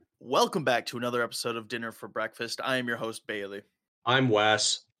Welcome back to another episode of Dinner for Breakfast. I am your host, Bailey, I'm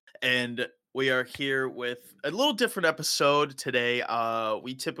Wes. and we are here with a little different episode today.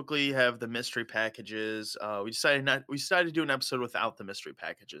 We typically have the mystery packages. We decided to do an episode without the mystery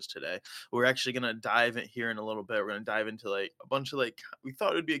packages today. We're actually gonna dive in here in a little bit. We're gonna dive into like a bunch of we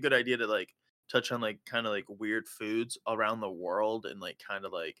thought it would be a good idea to touch on kind of like weird foods around the world and kind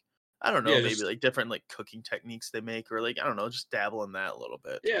of I don't know, Yeah, maybe just like different like cooking techniques they make, or I don't know, just dabble in that a little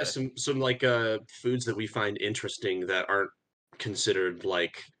bit yeah, today. some foods that we find interesting that aren't considered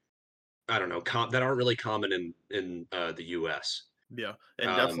like I don't know, that aren't really common in the US. Yeah,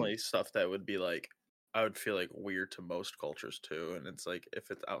 and Um definitely stuff that would be I would feel like weird to most cultures too, and it's like if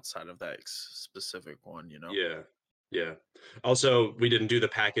it's outside of that specific one, you know? yeah. Yeah. Also, we didn't do the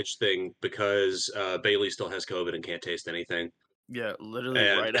package thing because Bailey still has COVID and can't taste anything. Yeah, literally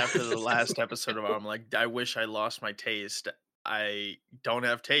And right after the last episode of I'm like, I wish I lost my taste. I don't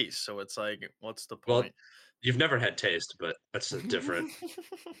have taste, so it's like, what's the well, point? you've never had taste, but that's a different.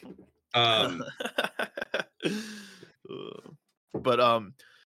 Um But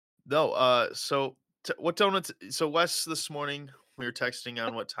no, so what donuts? So Wes, this morning we were texting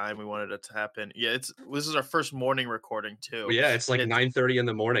on what time we wanted to tap in. Yeah, this is our first morning recording too. yeah, it's like It's 9:30 in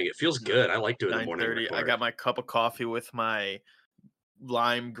the morning. It feels nine good. I like doing the nine morning thirty. I record. got my cup of coffee with my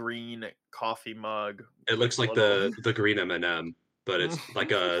lime green coffee mug It with looks a like little. the green M&M, but it's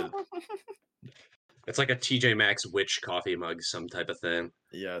like a TJ Maxx witch coffee mug, some type of thing.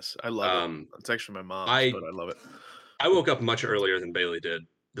 Yes, I love it. Um, It's actually my mom's, I but I love it. I woke up much earlier than Bailey did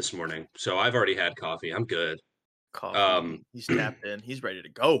this morning, so I've already had coffee. I'm good. Coffee. Um, He's tapped in. He's ready to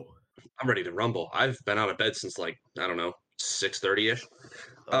go. I'm ready to rumble. I've been out of bed since like I don't know 6:30 ish.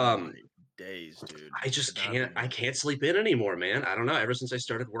 Oh my Um, days, dude. I just Could not be can't. I me. can't sleep in anymore, man. I don't know. Ever since I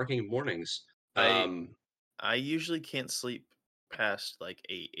started working mornings, I um, I usually can't sleep past like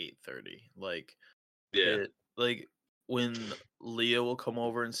 8:30. yeah, It like when Leah will come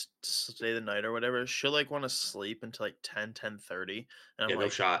over and stay the night or whatever, she'll want to sleep until like 10:30, and I'm yeah, no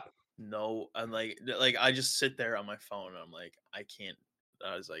like, shot. no, I'm like I just sit there on my phone and I'm like, I can't.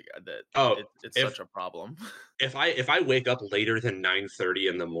 I was like that Oh, it's if such a problem. if I wake up later than 9:30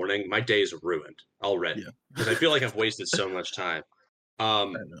 in the morning, my day is ruined Yeah. already because I feel like I've wasted so much time. I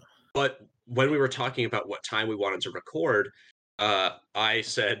Um, know. but when we were talking about what time we wanted to record, I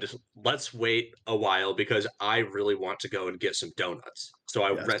said let's wait a while because I really want to go and get some donuts. So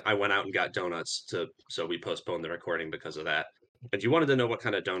Yes. I went out and got donuts so we postponed the recording because of that. And you wanted to know what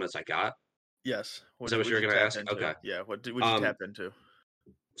kind of donuts I got? Yes. Is that what you What'd were you going to tap ask? into? Okay. Yeah. Would you Um, tap into?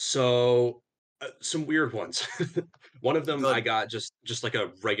 so some weird ones. One of them I Good. got just like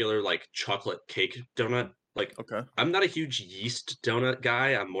a regular like chocolate cake donut. Like Okay. I'm not a huge yeast donut guy.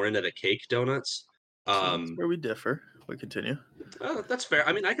 I'm more into the cake donuts. So that's Um, where we differ. We continue. that's fair.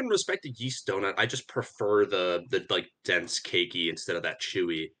 I mean, I can respect a yeast donut. I just prefer the like dense cakey instead of that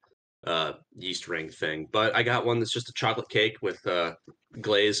chewy yeast ring thing. But I got one that's just a chocolate cake with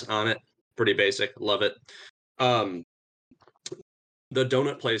glaze on it. Pretty basic. Love it. Um, the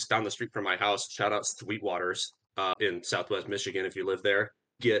donut place down the street from my house, shout out Sweetwater's in Southwest Michigan. If you live there,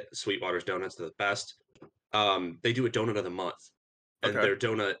 get Sweetwater's donuts. They're the best. They do a donut of the month, and Okay. their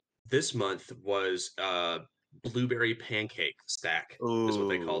donut this month was blueberry pancake stack, is what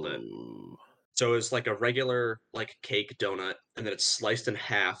they called it. Ooh. So it's like a regular like cake donut, and then it's sliced in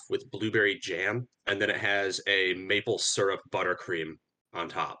half with blueberry jam, and then it has a maple syrup buttercream on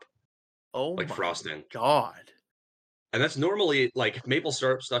top, Oh like my frosting. god. And that's normally like maple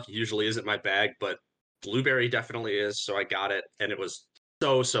syrup stuff usually isn't my bag, but blueberry definitely is. So I got it, and it was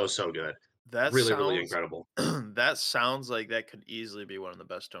so good. That Really, really sounds incredible. that sounds like that could easily be one of the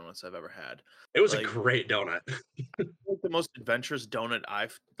best donuts I've ever had. It was a Like great donut. the most adventurous donut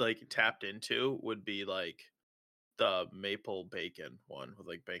I've tapped into would be the maple bacon one with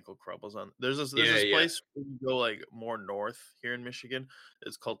bacon crumbles on. There's Yeah, this yeah, place when you go more north here in Michigan.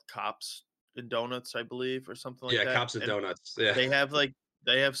 It's called Cops and Donuts, I believe, or something like yeah. that. Cops and And donuts. Yeah,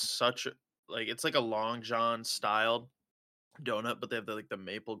 they have such it's like a Long John styled donut, but they have the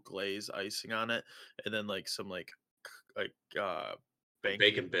maple glaze icing on it, and then some like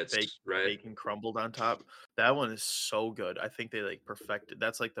bacon bake bits, right? bacon crumbled on top. That one is so good. I think they perfected.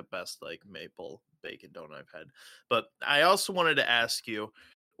 That's the best maple bacon donut I've had. But I also wanted to ask you,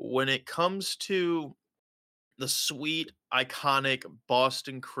 when it comes to the sweet iconic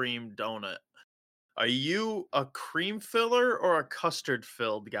Boston cream donut, are you a cream filler or a custard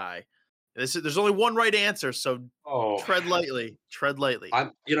filled guy? There's only one right answer, so Oh, tread lightly. Tread lightly.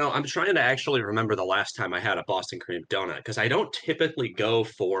 I'm trying to actually remember the last time I had a Boston cream donut because I don't typically go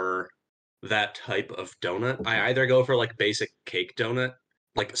for that type of donut. I either go for like basic cake donut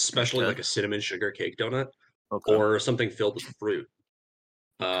like especially Okay. like a cinnamon sugar cake donut Okay. or something filled with fruit.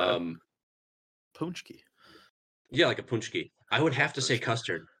 Okay. Um, Punchki. yeah, like a punchki. I would have to For say sure.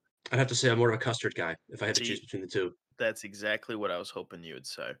 custard. I'd have to say I'm more of a custard guy if I had to choose See, between the two. that's exactly what I was hoping you would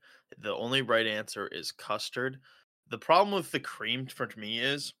say. The only right answer is custard. The problem with the cream for me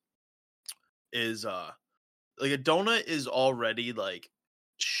is like a donut is already like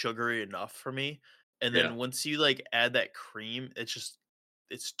sugary enough for me. And Yeah, then once you like add that cream,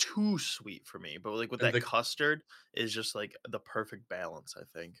 it's too sweet for me. But like with and that the custard is just like the perfect balance, I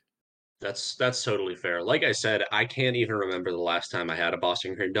think. that's totally fair. Like I said, I can't even remember the last time I had a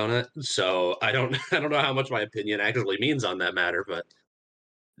Boston cream donut, so I don't I don't know how much my opinion actually means on that matter, but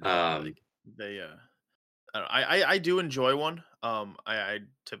No, um, like they I do enjoy one. I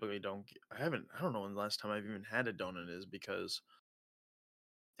typically don't. I don't know when the last time I've even had a donut is because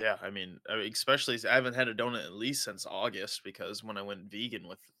yeah, especially I haven't had a donut at least since August because when I went vegan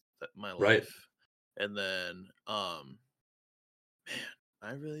with my right. life, and then man,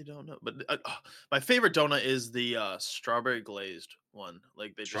 I really don't know. But my favorite donut is the strawberry glazed one.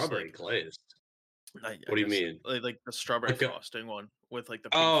 Like they just Strawberry like glazed. I What do you just mean? like the strawberry Like a frosting one with like the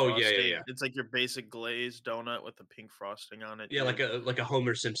pink oh, yeah, yeah, frosting. yeah. It's like your basic glazed donut with the pink frosting on it, Yeah, dude. like a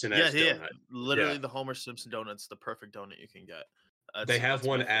Homer Yeah, Simpson-esque yeah, yeah. donut. Yeah. Literally the Homer Simpson donut's the perfect donut you can get. They have That's my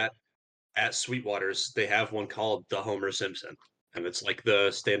one favorite. at Sweetwater's. They have one called the Homer Simpson, and it's like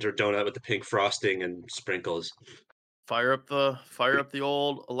the standard donut with the pink frosting and sprinkles. Fire up the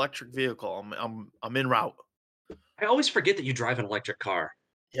old electric vehicle. I'm en route. I always forget that you drive an electric car.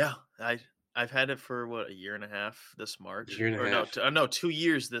 Yeah, I've had it for what a year and a half this A March, year and a or no, half. no 2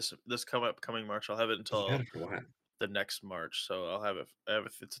 years this coming March. I'll have it You've had until it for a while. the next March, so I'll have it.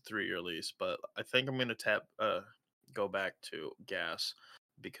 It's a 3-year lease, but I think I'm gonna go back to gas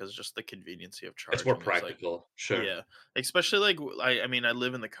because just the conveniency of It's more charging is like practical. Sure. yeah, especially like I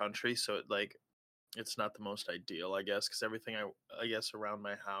live in the country, so it's not the most ideal, I guess, because everything I guess around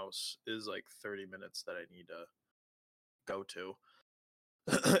my house is like 30 minutes that I need to go to.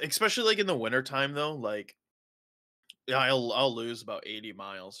 Especially like in the wintertime though, like yeah, I'll lose about 80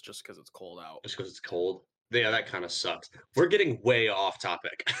 miles just because it's cold out. Just because it's cold. Yeah, that kind of sucks. We're getting way off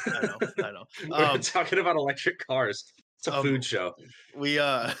topic. I know, I know. We're talking about electric cars. It's a Um, food show. we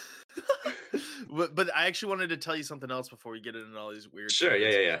but I actually wanted to tell you something else before we get into all these weird Sure. Yeah,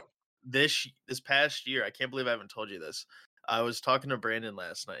 foods. yeah, yeah. This past year, I can't believe I haven't told you this. I was talking to Brandon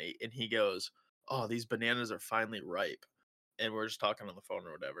last night, and he goes, "Oh, these bananas are finally ripe," and we're just talking on the phone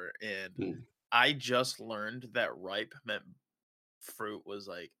or whatever. And Mm. I just learned that ripe meant fruit was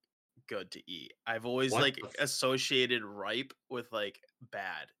like good to eat. I've always What like the associated ripe with like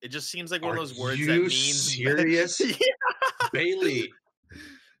bad. It just seems like one of are those words that you means bad. serious? Yeah. Bailey,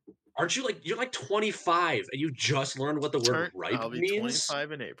 aren't you like you're like 25 and you just learned what the word ripe I'll be means?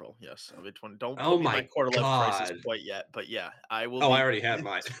 25 in April. Yes, I'll be 20. Don't Oh put me in my my quarter life crisis god. quite yet, but yeah, I will Oh, I be. already had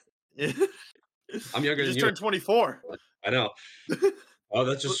mine. You I'm younger than just you. turned 24. I know. Oh,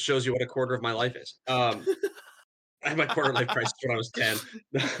 that just shows you what a quarter of my life is. I had my quarter life crisis when I was 10.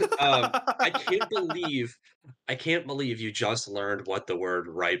 I can't believe you just learned what the word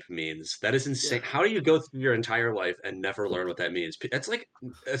ripe means. That is insane. Yeah. How do you go through your entire life and never learn what that means? That's like,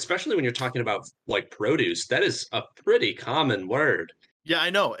 especially when you're talking about like produce, that is a pretty common word. Yeah, I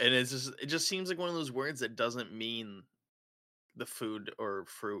know. And it just seems like one of those words that doesn't mean the food or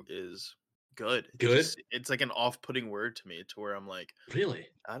fruit is good. Good? It's like an off-putting word to me to where I'm like, Really?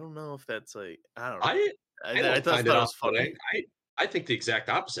 I don't know if that's like I don't know. I I I don't thought find it it was funny. off-putting. I think the exact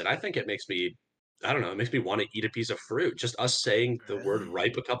opposite. I think it makes me I don't know, it makes me wanna eat a piece of fruit. Just us saying the word Really?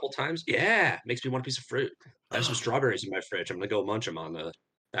 ripe a couple times, yeah, makes me want a piece of fruit. I have some strawberries in my fridge. I'm gonna go munch them on the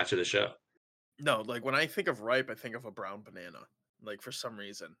after the show. No, like, when I think of ripe, I think of a brown banana. Like, for some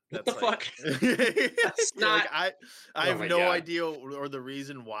reason, What the that's like fuck? That's yeah, like, not I oh have my no god. idea or the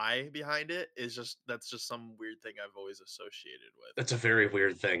reason why behind it is just that's just some weird thing I've always associated with. That's a very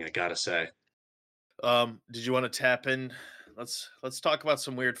weird thing, I gotta say. Did you wanna tap in? Let's talk about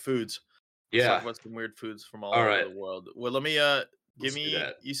some weird foods. Let's talk Yeah. about some weird foods from all over Alright. the world. Well, let me, give Let's do me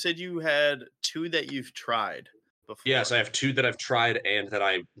that. you said you had 2 that you've tried Yes, before. I have 2 that I've tried and that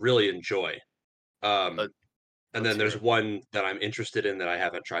I really enjoy. Uh, Um, and let's then hear there's it. one that I'm interested in that I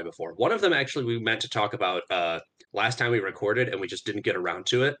haven't tried before. One of them actually we meant to talk about, last time we recorded, and we just didn't get around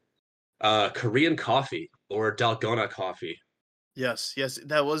to it. Korean coffee or dalgona coffee. Yes, yes,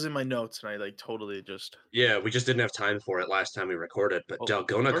 that was in my notes, and I, like, totally just Yeah, we just didn't have time for it last time we recorded, but oh,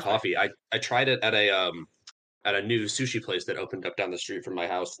 dalgona perfect. coffee, I tried it at a new sushi place that opened up down the street from my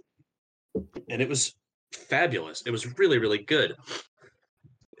house, and it was fabulous. It was really, really good.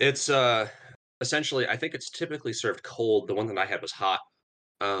 It's essentially I think it's typically served cold. The one that I had was hot.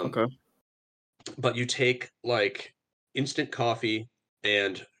 Um, Okay. but you take like instant coffee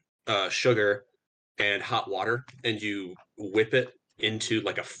and sugar and hot water, and you whip it into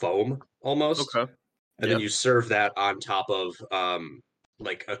like a foam almost, Okay. and then Yeah. you serve that on top of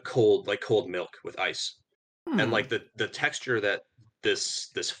like a cold milk with ice. And Hmm. like the texture that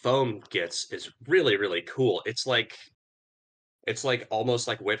this foam gets is really really cool. It's like almost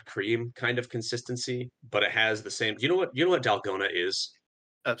like whipped cream kind of consistency, but it has the same. You know what Dalgona is?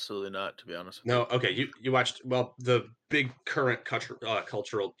 Absolutely not, to be honest with you. No, okay. You watched, well, the big current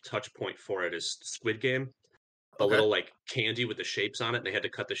cultural touch point for it is Squid Game. The Okay. little like candy with the shapes on it. They had to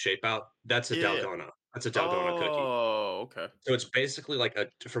cut the shape out. That's a Yeah. Yeah. Dalgona. That's a Dalgona cookie. Oh, okay. So it's basically like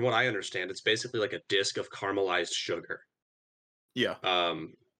from what I understand, it's basically like a disc of caramelized sugar. Yeah.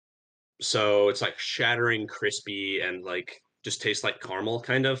 Um, so it's like shattering, crispy, and like just tastes like caramel,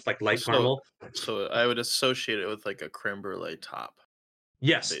 kind of like light So caramel. so I would associate it with like a creme brulee top,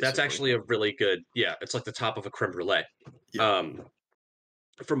 Yes, that's basically. actually a really good. Yeah, it's like the top of a creme brulee. Yeah. Um,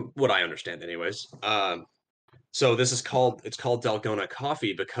 from what I understand, anyways. So it's called Dalgona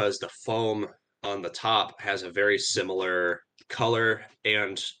coffee because the foam on the top has a very similar color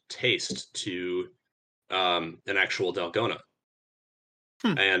and taste to an actual Dalgona.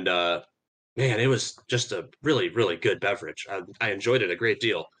 Hmm. And man, it was just a really, really good beverage. I enjoyed it a great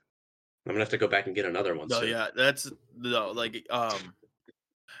deal. I'm gonna have to go back and get another one No, soon. yeah, that's no, like,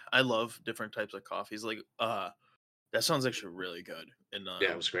 I love different types of coffees. Like, that sounds actually really good. And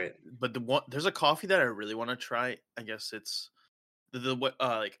Yeah, it was great. but there's a coffee that I really want to try. I guess it's the what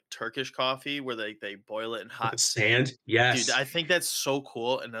like Turkish coffee where they boil it in With the hot sand. sand, Dude, yes. I think that's so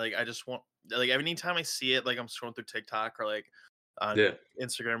cool. And like I just want like anytime I see it, like I'm scrolling through TikTok or like on Yeah,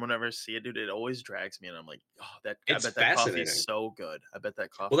 Instagram, whenever I see it, dude, it always drags me and I'm like, oh, that I it's bet that coffee is fascinating. so good. I bet that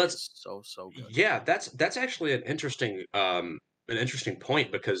Well, coffee that's is so, so good. yeah, that's actually an interesting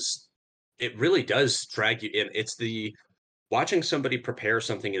point because it really does drag you in. It's the watching somebody prepare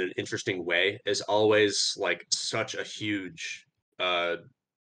something in an interesting way is always like such a huge uh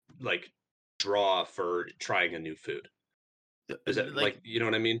like draw for trying a new food. Is And it like like, you know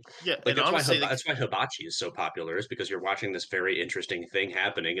what I mean? yeah, Like and honestly, like that's why hibachi is so popular, is because you're watching this very interesting thing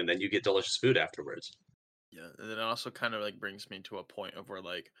happening and then you get delicious food afterwards. yeah, and then it also kind of like brings me to a point of where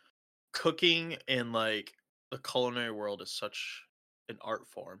like cooking and like the culinary world is such an art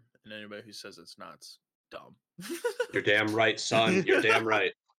form, and anybody who says it's not, is dumb. You're damn right, son. You're damn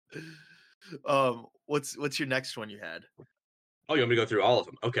right. What's your next one you had? Oh, you want me to go through all of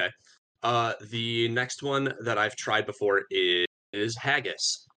them? Okay. The next one that I've tried before is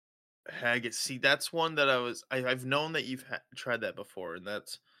haggis. Haggis. See, that's one that I've known that you've tried that before, and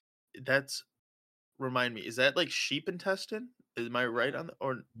that's remind me. Is that like sheep intestine? Am I right on the,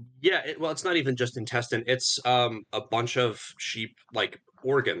 or Yeah, well, it's not even just intestine. It's a bunch of sheep like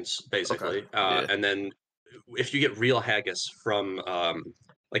organs okay? basically, Yeah. and then if you get real haggis from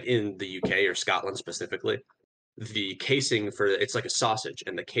like in the UK or Scotland specifically, the casing for it's like a sausage,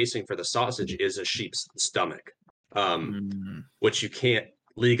 and the casing for the sausage is a sheep's stomach, um, Mm. which you can't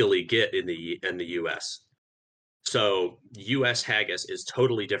legally get in the US. So US haggis is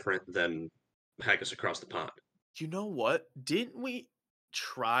totally different than haggis across the pond. You know what? Didn't we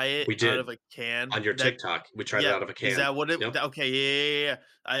try it We out did of a can? on your That TikTok. We tried it yeah, out of a is can. that what it? Yep. Okay, yeah, yeah, yeah.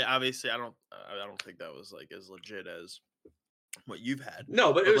 I obviously I don't think that was like as legit as what you've had,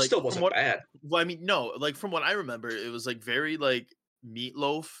 No, but but it like still from wasn't what bad. well, I mean, no, like from what I remember, it was like very like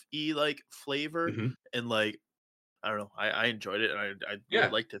meatloaf-y like flavor, Mhm. and like I don't know, I enjoyed it, and I would Yeah.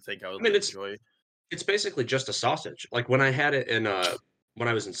 like to think I I would mean, it's enjoy. it's basically just a sausage. Like when I had it in when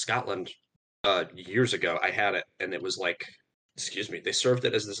I was in Scotland years ago, I had it and it was like, excuse me, they served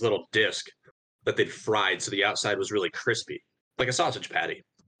it as this little disc that they'd fried so the outside was really crispy, like a sausage patty.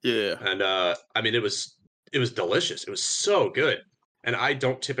 Yeah, And I mean it was delicious. It was so good. And I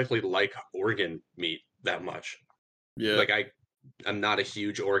don't typically like organ meat that much. yeah. Like I'm not a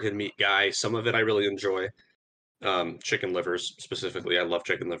huge organ meat guy. Some of it I really enjoy. Chicken livers specifically. I love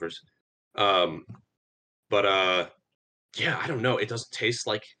chicken livers. Um, but yeah, I don't know. It doesn't taste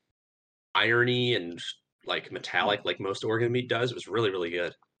like irony and like metallic Hmm. like most organ meat does. It was really, really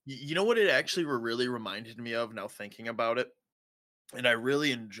good. You know what it actually really reminded me of now thinking about it, and I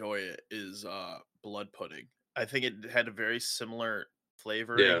really enjoy it, is blood pudding. I think it had a very similar Yeah.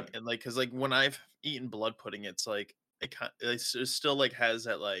 flavoring, and like because like when I've eaten blood pudding, it's like it still like has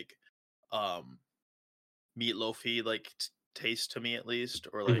that like um meatloafy like taste to me at least,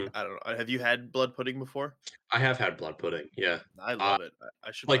 or like Hmm. I don't know. Have you had blood pudding before? I have had blood pudding. Yeah. I Uh, love it.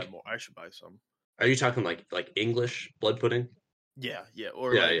 I should buy like, more. I should buy some. are you talking like English blood pudding? Yeah, yeah,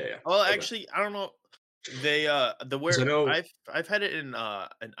 or Yeah, like yeah, yeah. well, Okay. actually, I don't know. the 'Cause I where know I've had it in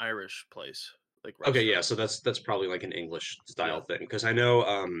an Irish place, like okay, yeah, restaurant. so that's probably like an English Yeah. style thing. Because I know,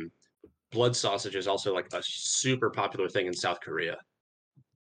 blood sausage is also like a super popular thing in South Korea,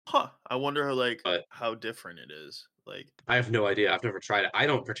 Huh. I wonder like but how different it is. Like I have no idea. I've never tried it. I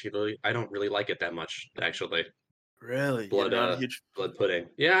don't really like it that much, actually. really, you're Blood, not a huge blood pudding.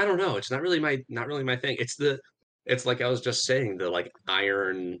 Yeah, I don't know. It's not really my thing. It's like I was just saying, the like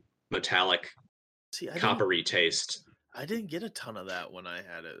iron, metallic, see. coppery taste. I didn't get a ton of that when I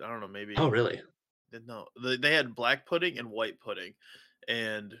had it. I don't know. Oh, Maybe really? no. They had black pudding and white pudding,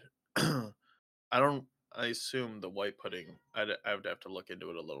 and I don't. I assume the white pudding. I would have to look into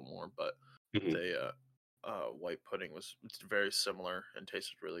it a little more, but Mhm. the white pudding was it's very similar and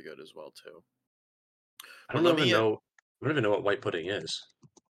tasted really good as well too. I But don't let even me know I don't even know what white pudding is.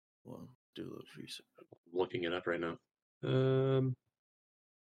 well, do a little research. I'm looking it up right now. Um,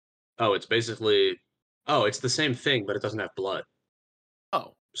 oh, it's basically oh, it's the same thing, but it doesn't have blood.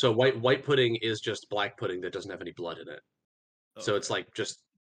 Oh, So white pudding is just black pudding that doesn't have any blood in it. So it's okay. like just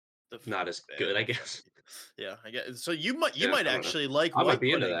not as good, I Animal guess. friendly. Yeah, I guess. So you Yeah, might I don't know. actually like I might white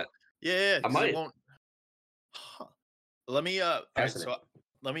be into pudding. that. Yeah, I because it might. won't. Huh. Let me all right. So Fascinating.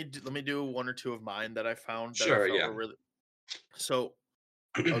 let me do one or two of mine that I found that I Sure, felt yeah. were really. So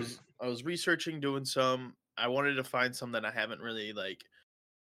I was researching, doing some. I wanted to find some that I haven't really like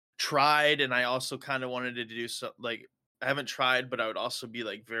tried, and I also kind of wanted to do some like I haven't tried, but I would also be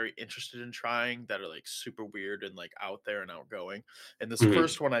like very interested in trying that are like super weird and like out there and outgoing. And this Mhm.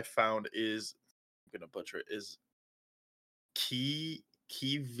 first one I found is I'm gonna butcher it is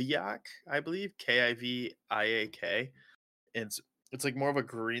Kiviak, I believe Kiviak, and it's like more of a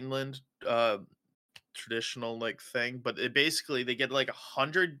Greenland traditional like thing, but it basically they get like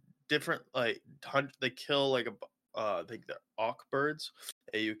 100 different they kill like I think the auk birds,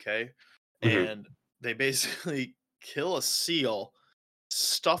 AUK, Mhm. and they basically kill a seal,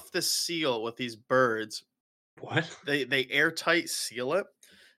 stuff the seal with these birds. What? They airtight seal it,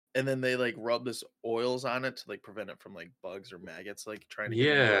 and then they like rub this oils on it to like prevent it from like bugs or maggots like trying to get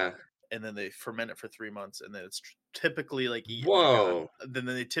into it, Yeah. and then they ferment it for 3 months, and then it's typically like eaten like on Whoa. then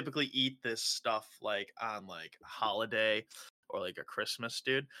they typically eat this stuff like on like a holiday or like a Christmas,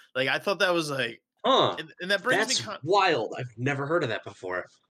 dude. Like I thought that was like, Huh. and that brings me That's wild. I've never heard of that before.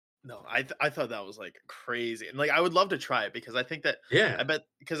 no, I thought that was like crazy, and like I would love to try it because I think that I Yeah. bet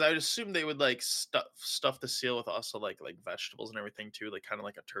because I would assume they would like stuff the seal with also like vegetables and everything too, like kind of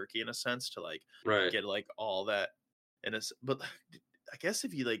like a turkey in a sense to like Right. get like all that in a but I guess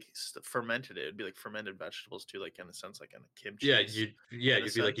if you like fermented it, it'd be like fermented vegetables too, like in a sense, like in a kimchi in a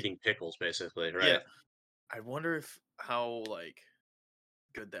You'd be like sense. eating pickles basically, Yeah, right? I wonder if how like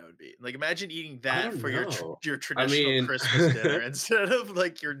good that would be. Like imagine eating I that don't for know. your I traditional mean, Christmas dinner instead of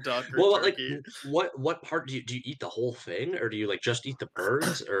like your duck or well, like, turkey. what part do you eat the whole thing, or do you like just eat the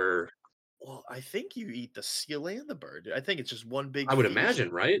birds, or Well, I think you eat the seal and the bird. I think it's just one big I would feast. imagine,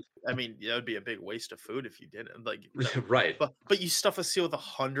 right? I mean, that would be a big waste of food if you didn't. Like, Right. but you stuff a seal with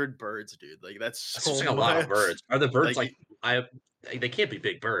 100 birds, dude. Like that's That so seems like a lot of much. birds. Are the birds Like, like I they can't be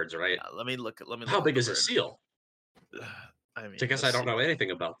big birds, right? let me How look up big the is a bird. seal? I I mean, guess I don't know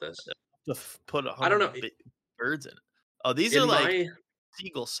anything about this. put a I don't know. hundred birds in it. Oh, these are In like my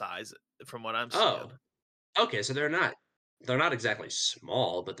seagull size from what I'm seeing. oh, okay, so they're not exactly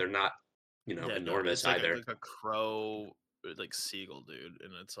small, but they're not, Yeah, no, enormous it's either. like a crow, like seagull, dude,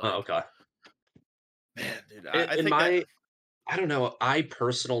 and it's Oh, like, okay. man, dude, I In think that my I don't know, I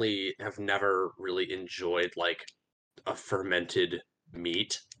personally have never really enjoyed, like, a fermented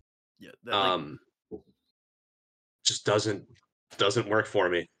meat. yeah, that like Um, just doesn't work for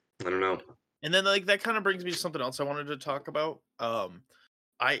me. I don't know. and then like that kind of brings me to something else I wanted to talk about.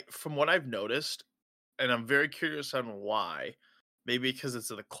 I from what I've noticed, and I'm very curious on why, maybe because it's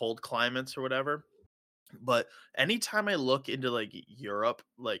the cold climates or whatever. But anytime I look into like Europe,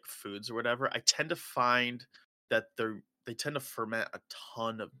 like foods or whatever, I tend to find that they tend to ferment a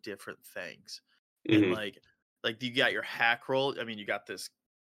ton of different things. And Mhm. like you got your hack roll. I mean, you got this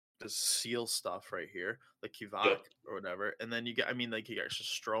seal stuff right here, like kivak Yep. or whatever. And then you got I mean like you got your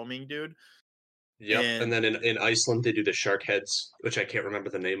stroming, dude. Yep, and And then in Iceland, they do the shark heads, which I can't remember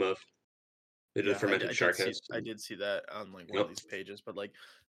the name of. They do the yeah, fermented shark heads. I did see that on like one of Yep. these pages, but like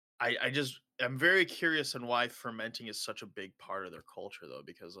I just I'm very curious on why fermenting is such a big part of their culture though,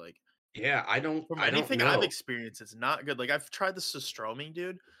 because like Yeah, from I don't anything I've know. experienced, it's not good. Like I've tried the surströmming,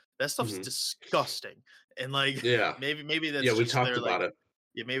 dude. That stuff's Mhm. disgusting. And like Yeah. maybe Yeah, that's we just talked their about like it.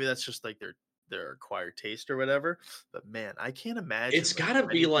 yeah, maybe that's just like their acquired taste or whatever. But man, I can't imagine It's like gotta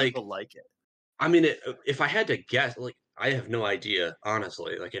be many like people like it. I mean, if I had to guess, like, I have no idea,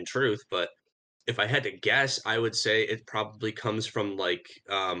 honestly, like, in truth, but if I had to guess, I would say it probably comes from like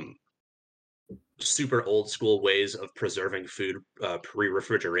super old school ways of preserving food,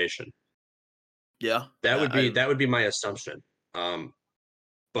 pre-refrigeration. Yeah, yeah, That would be my assumption. Um,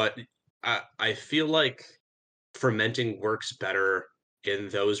 but I feel like fermenting works better in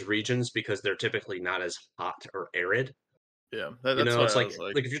those regions because they're typically not as hot or arid. yeah. You That's know, what it's I was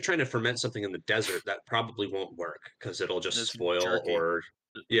like. like if you're trying to ferment something in the desert, that probably won't work because it'll just It's spoil jerky. or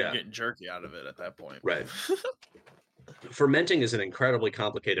You're yeah, getting jerky out of it at that point. right. Fermenting is an incredibly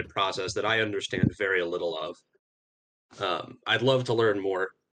complicated process that I understand very little of. I'd love to learn more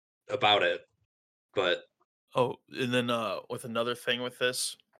about it, but Oh, and then with another thing with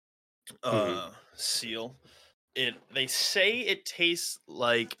this mhm. seal, they say it tastes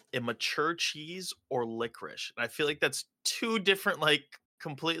like a mature cheese or licorice. And I feel like that's two different, like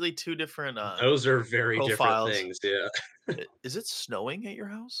completely two different Those are very different profiles. things. Yeah. Is it snowing at your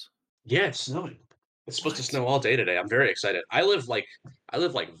house? Yeah, it's snowing. It's supposed to What? snow all day today. I'm very excited. I live like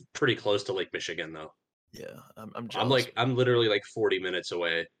pretty close to Lake Michigan though. Yeah, I'm jealous. I'm literally like 40 minutes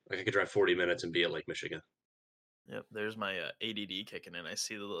away. Like I could drive 40 minutes and be at Lake Michigan. Yep, there's my ADD kicking in. I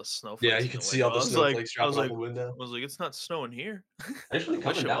see the little Yeah, snowflakes you in can the see window. all the snowflakes I was dropping out like, the window. it's not snowing here. I Actually wish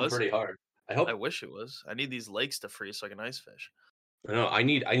coming it down was. pretty hard. I wish it was. I need these lakes to freeze so I can ice fish. I know. I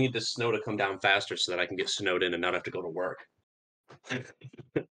need the snow to come down faster so that I can get snowed in and not have to go to work.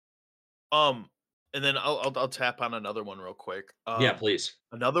 Um, and then I'll tap on another one real quick. Yeah, please.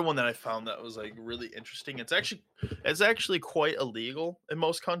 Another one that I found that was like really interesting. It's actually quite illegal in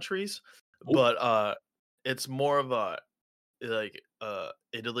most countries, Oh, but it's more of a like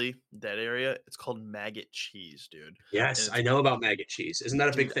Italy, that area. It's called maggot cheese, dude. And yes, it's I know about maggot cheese. Isn't that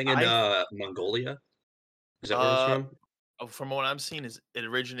a big dude, thing in I Mongolia? Is that where it's uh from? from what I'm seeing is it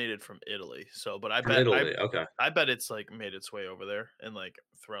originated from Italy. So, but I From bet Italy. Okay. I bet it's like made its way over there and like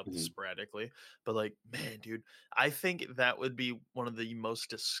throughout Mhm. sporadically. But like, man, dude, I think that would be one of the most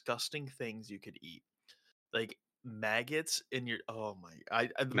disgusting things you could eat. Like maggots in your oh my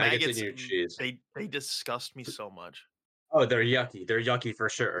the Maggots in maggots your cheese. they disgust me so much. Oh, they're yucky. They're yucky for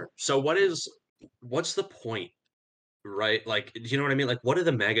sure. So what's the point, right? Like, do you know what I mean? Like, what do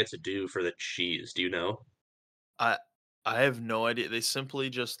the maggots do for the cheese? Do you know? I I have no idea. They simply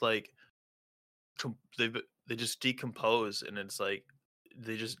just like they just decompose and it's like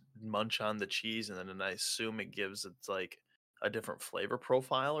they just munch on the cheese and then I assume it gives it's like a different flavor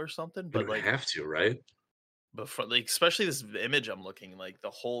profile or something. It But would like have to, right? but for like especially this image I'm looking like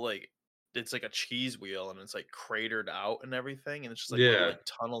the whole like it's like a cheese wheel and it's like cratered out and everything and it's just like little Yeah. like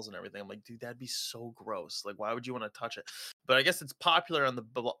tunnels and everything. I'm like, dude, that'd be so gross. Like, why would you want to touch it? But I guess it's popular on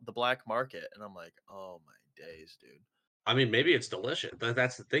the black market, and I'm like, oh my days, dude. I mean, maybe it's delicious.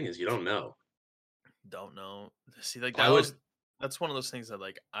 That's the thing is you don't know. Don't know. See, like I would that's one of those things that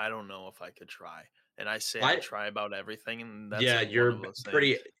like I don't know if I could try. And I say I I try about everything, and that's yeah, like one of those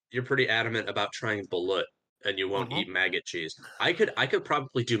things. you're pretty adamant about trying balut and you won't Hmm. eat maggot cheese. I could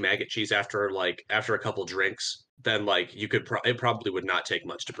probably do maggot cheese after after a couple drinks. Then like it probably would not take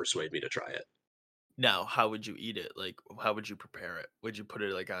much to persuade me to try it. Now, how would you eat it? Like, how would you prepare it? Would you put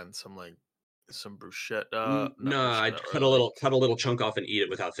it like on some like some bruschetta? Not No, bruschetta, I'd or like cut a little chunk off and eat it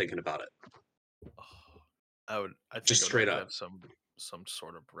without thinking about it. oh, I would. I think Just I would straight have to up. have some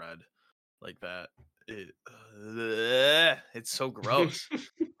sort of bread like that. It's so gross.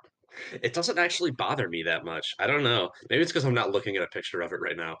 It doesn't actually bother me that much. I don't know. Maybe it's because I'm not looking at a picture of it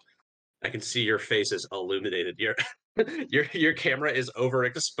right now. I can see your face is illuminated. Your your camera is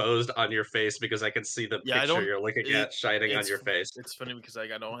overexposed on your face because I can see the Yeah, I picture don't. you're looking It at shining on it's your face. it's funny because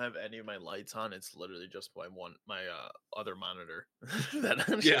like I don't have any of my lights on. It's literally just my other monitor. Yeah,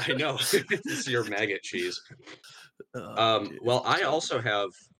 that I know. It's your maggot cheese. oh dude, Well, I so also have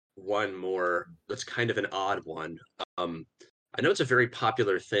one more that's kind of an odd one. Um, I know it's a very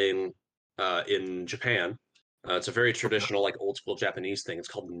popular thing in Japan. It's a very okay. traditional, like old school Japanese thing. It's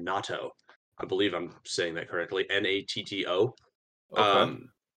called natto. I believe I'm saying that correctly. Natto. Okay. Um,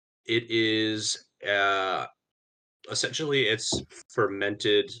 it is essentially it's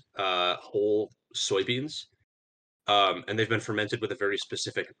fermented whole soybeans, and they've been fermented with a very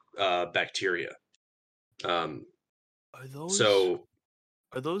specific bacteria. Um, Are those so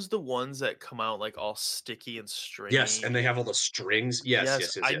are those the ones that come out like all sticky and yes, and stringy? they have all the strings. Yes, Yes,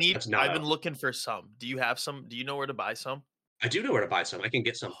 yes, yes, yes. That's I've natto. been looking for some. Do you have some? Do you know where to buy some? I do know where to buy some. I can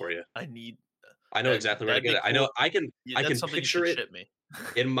get some Oh, for you. I need I know that. exactly where to That'd get be it. cool. Yeah, I that's can something you picture should it ship me.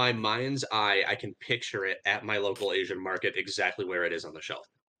 in my mind's eye. I can picture it at my local Asian market exactly where it is on the shelf.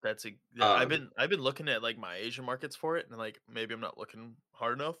 That's a yeah, Um, I've been looking at like my Asian markets for it, and like maybe I'm not looking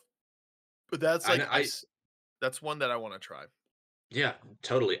hard enough. But that's I like know I that's one that I want to try. Yeah,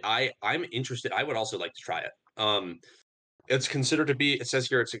 totally. I'm interested. I would also like to try it. It's considered to be. It says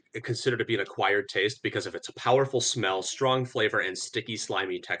here considered to be an acquired taste because of its powerful smell, strong flavor, and sticky,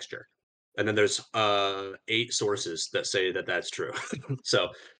 slimy texture. And then there's 8 sources that say that that's true. So,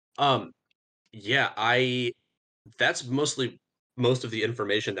 um, yeah, I that's mostly most of the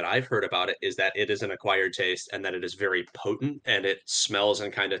information that I've heard about it is that it is an acquired taste and that it is very potent and it smells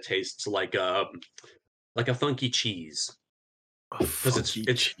and kind of tastes like a funky cheese A because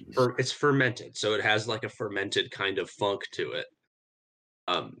funky cheese. it's fermented, so it has like a fermented kind of funk to it.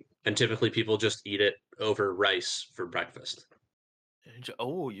 And typically people just eat it over rice for breakfast.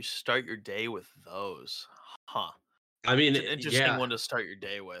 Oh, you start your day with those. Huh. I mean, It's an interesting yeah, one to start your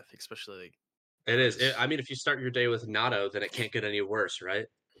day with, especially like it is. rice. I mean, if you start your day with natto, then it can't get any worse, right?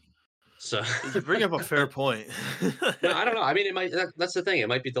 So You bring up a fair point. no, I don't know. I mean, that's the thing. It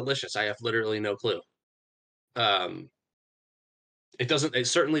might be delicious. I have literally no clue. Um, it doesn't. It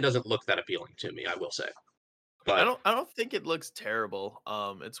certainly doesn't look that appealing to me. I will say, but I don't think it looks terrible.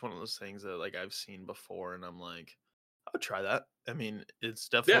 It's one of those things that like I've seen before and I'm like, I'll try that. I mean, it's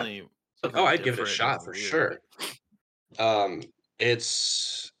yeah. definitely Oh, something I'd give it a different and shot for weird. sure. Um,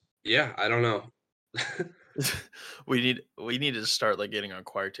 it's yeah. I don't know. We need to start like getting on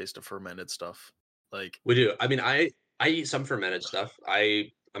acquired taste of fermented stuff. Like We do. I mean, I eat some fermented stuff.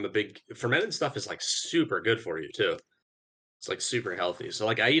 I'm a big fermented stuff is like super good for you too. It's like super healthy. So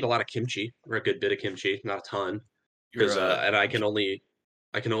like I eat a lot of kimchi, or a good bit of kimchi, not a ton, you're because and I can only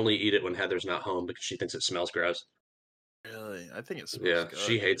eat it when Heather's not home because she thinks it smells gross. really I think it smells Yeah,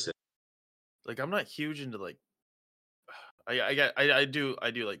 she good. hates it. Like I'm not huge into like I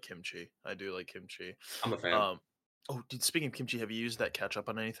do like kimchi. I do like kimchi. I'm a fan. Um oh dude, speaking of kimchi, have you used that ketchup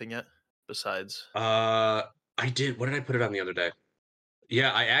on anything yet? Besides Uh, I did. What did I put it on the other day?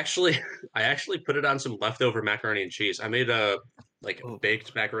 Yeah, I actually I actually put it on some leftover macaroni and cheese. I made a like oh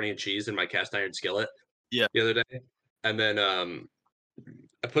baked macaroni and cheese in my cast iron skillet yeah, the other day, and then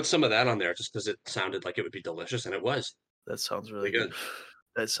I put some of that on there just because it sounded like it would be delicious, and it was that sounds really really good. good.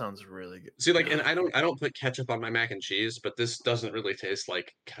 That sounds really good. See, like, and I don't put ketchup on my mac and cheese, but this doesn't really taste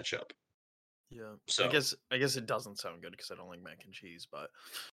like ketchup. Yeah. So, I guess it doesn't sound good because I don't like mac and cheese, but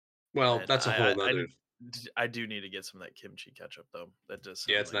well, man, that's a whole nother. I do need to get some of that kimchi ketchup though. That does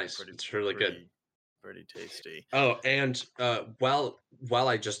Yeah, sound it's like nice. It's really good. pretty tasty. Oh, and while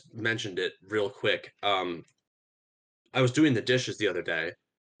I just mentioned it real quick, I was doing the dishes the other day,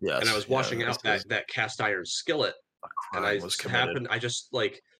 and I Yes, was yeah, washing this out is that cast iron skillet, a and crime was committed. I just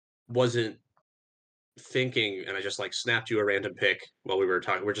like wasn't thinking, and I just like snapped you a random pic while we were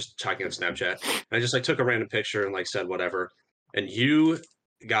talking. We're just talking on Snapchat, and I just like took a random picture and like said whatever, and you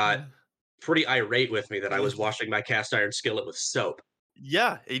got pretty irate with me that I was washing my cast iron skillet with soap.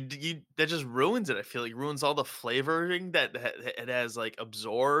 Yeah, that just ruins it. I feel like ruins all the flavoring that it has like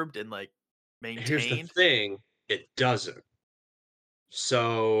absorbed and like Here's the maintained. thing, it doesn't.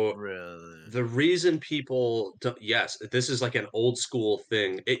 So Really? the reason people don't, yes, this is like an old school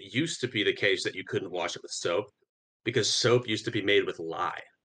thing. It used to be the case that you couldn't wash it with soap because soap used to be made with lye.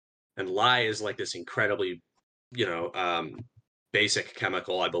 And lye is like this incredibly, you know, basic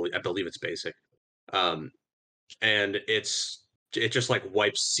chemical. I believe it's basic. Um, and it just like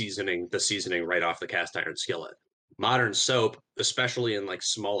wipes the seasoning right off the cast iron skillet. Modern soap, especially in like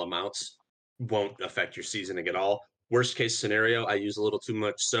small amounts, won't affect your seasoning at all. Worst case scenario, I use a little too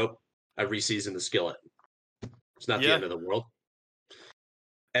much soap. I reseason the skillet. It's not the Yeah. end of the world.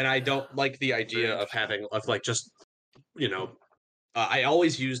 And I don't like the Very idea of interesting. having of like just you know I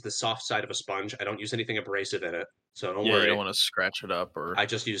always use the soft side of a sponge. I don't use anything abrasive in it, so don't Yeah, you don't worry. want to scratch it up or I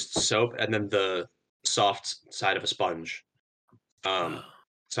just used soap and then the soft side of a sponge. Um,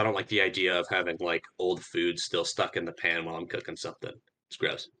 so I don't like the idea of having like old food still stuck in the pan while I'm cooking something. It's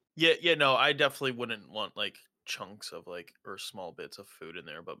gross. Yeah, yeah, no, I definitely wouldn't want like chunks of like or small bits of food in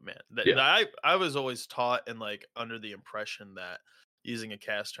there. But man, Yeah. I was always taught and like under the impression that using a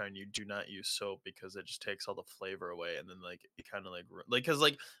cast iron you do not use soap because it just takes all the flavor away and then like it kind of like because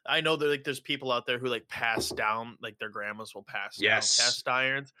like I know that like there's people out there who like pass down like their grandmas will pass down Yes. cast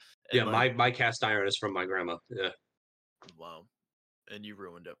irons Yeah. and like My cast iron is from my grandma. Yeah. wow and you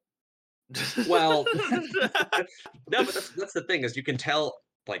ruined it. Well, no, but that's the thing is you can tell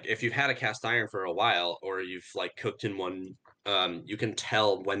like if you've had a cast iron for a while or you've like cooked in one, you can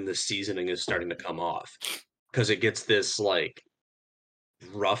tell when the seasoning is starting to come off because it gets this like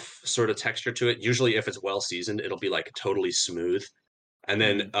rough sort of texture to it. Usually, if it's well seasoned, it'll be like totally smooth, and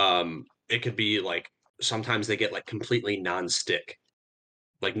then Mhm. it could be like sometimes they get like completely non-stick.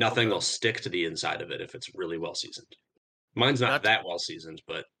 Like nothing Okay. will stick to the inside of it if it's really well seasoned. Mine's not Not that well seasoned,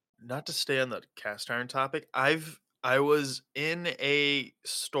 but Not to stay on the cast iron topic, I've I was in a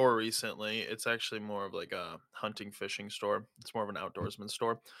store recently. It's actually more of like a hunting fishing store. It's more of an outdoorsman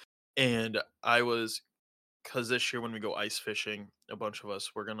store. And I was because this year when we go ice fishing, a bunch of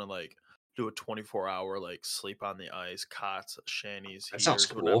us we're gonna like do a 24-hour like sleep on the ice, cots, shanties, That sounds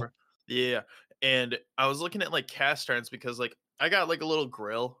heaters, cool. whatever. Yeah. And I was looking at like cast irons because like I got like a little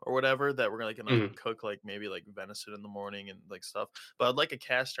grill or whatever that we're gonna like Mhm. cook like maybe like venison in the morning and like stuff. But I'd like a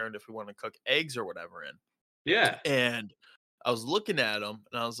cast iron if we want to cook eggs or whatever in. Yeah. And I was looking at them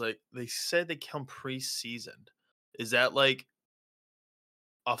and I was like, they said they come pre-seasoned. Is that like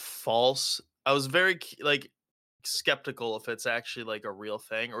a false I was very like skeptical if it's actually like a real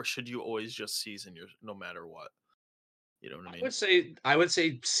thing or should you always just season your no matter what? You know what I mean? I would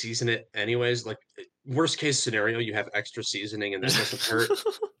say season it anyways. Like worst case scenario, you have extra seasoning and that doesn't hurt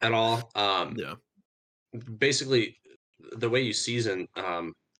at all. Yeah. Basically, the way you season,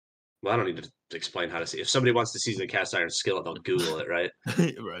 well, I don't need to explain how to see. If somebody wants to season a cast iron skillet, they'll Google it, right?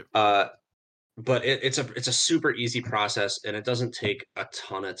 Right. Uh, but it's a super easy process, and it doesn't take a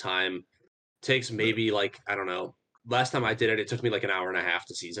ton of time. Takes Right. maybe like I don't know. Last time I did it, it took me like an hour and a half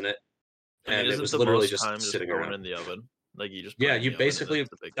to season it, I mean, and it isn't was the literally most just time just sitting going around. in the oven? Like you just put Yeah, it in you the oven and basically. that's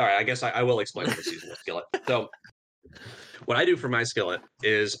the big All right, I guess I will explain how to season a skillet. So what I do for my skillet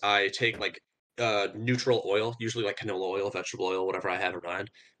is I take like neutral oil, usually like canola oil, vegetable oil, whatever I have around,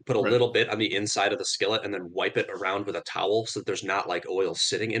 put a right. little bit on the inside of the skillet and then wipe it around with a towel so that there's not like oil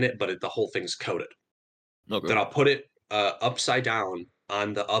sitting in it, but the whole thing's coated. Okay. Then I'll put it upside down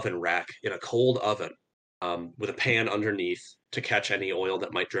on the oven rack in a cold oven with a pan underneath to catch any oil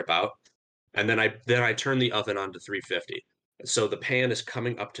that might drip out. And then I turn the oven on to 350. So the pan is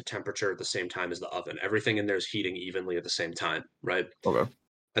coming up to temperature at the same time as the oven. Everything in there is heating evenly at the same time, right? Okay.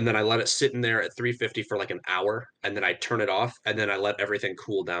 And then I let it sit in there at 350 for like an hour, and then I turn it off, and then I let everything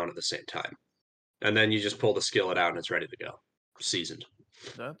cool down at the same time. And then you just pull the skillet out and it's ready to go. Seasoned.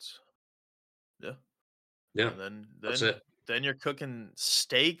 That's yeah. Yeah, And then that's then it. then you're cooking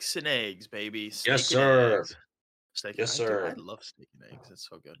steaks and eggs, baby. Yes, Steak and sir. eggs. Steak and Yes, I do. I sir. love steak and eggs. It's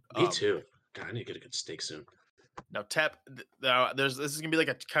so good. Me too. God, I need to get a good steak soon. Now now there's this is gonna be like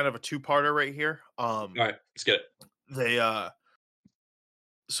a kind of a two-parter right here. All right, let's get it. They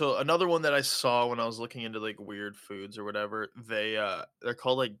so another one that I saw when I was looking into like weird foods or whatever, they're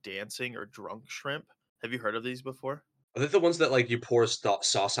called like dancing or drunk shrimp. Have you heard of these before? Are they the ones that like you pour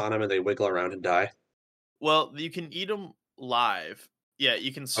sauce on them and they wiggle around and die? Well, you can eat them live. Yeah,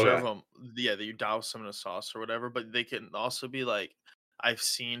 you can serve Okay. them. Yeah, that you douse them in a sauce or whatever, but they can also be like I've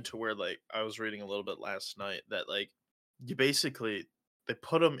seen to where like I was reading a little bit last night that like you basically they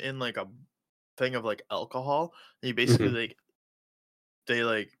put them in like a thing of like alcohol and you basically Hmm. like they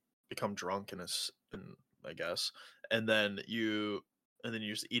like become drunk in in I guess, and then you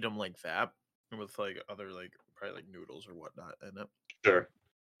just eat them like that with like other like probably like noodles or whatnot in it. Sure.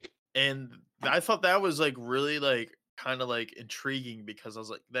 And I thought that was like really like kind of like intriguing because I was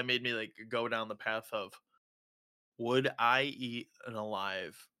like that made me like go down the path of would I eat an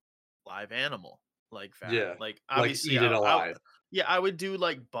live animal like that? Yeah. Like Like obviously eat it I alive. yeah, I would do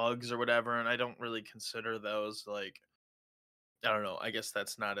like bugs or whatever and I don't really consider those like I don't know. I guess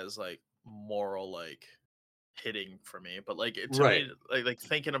that's not as like moral like hitting for me, but like to Right. me like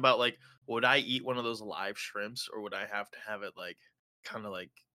thinking about like would I eat one of those live shrimps or would I have to have it like kind of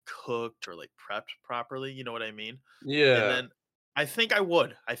like cooked or like prepped properly, you know what I mean? And Yeah. then I think I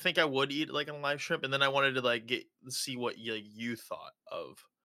would. I think I would eat like a live shrimp and then I wanted to like get see what you thought of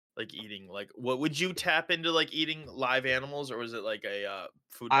like eating like what would you tap into like eating live animals or was it like a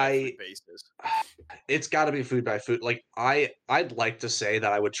food by food I basis? it's got to be food by food. Like I'd like to say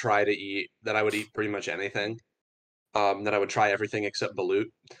that I would eat pretty much anything. That I would try everything except balut.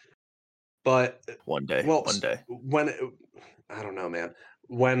 But One day, well, one day. I don't know, man.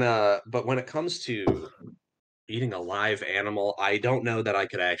 But when it comes to eating a live animal, I don't know that I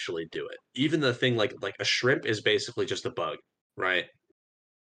could actually do it. Even the thing like a shrimp is basically just a bug, right?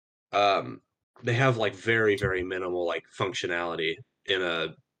 Um, they have like very, very minimal like functionality in a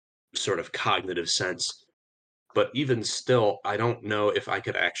sort of cognitive sense. But even still, I don't know if I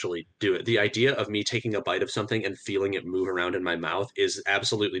could actually do it. The idea of me taking a bite of something and feeling it move around in my mouth is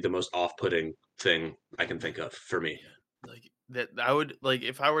absolutely the most off-putting thing I can think of for me. Yeah, like that. I would like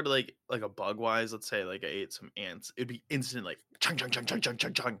if I were to like a bug wise. Let's say like I ate some ants, it'd be instant like chung chung chung chung chung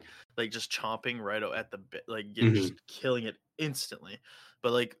chung chung, like just chomping right at the bit, like get Mhm. just killing it instantly.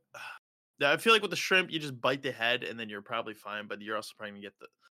 But like, I feel like with the shrimp, you just bite the head and then you're probably fine. But you're also probably gonna get the,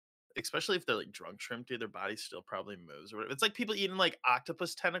 especially if they're like drunk shrimp, dude. Their body still probably moves or whatever. It's like people eating like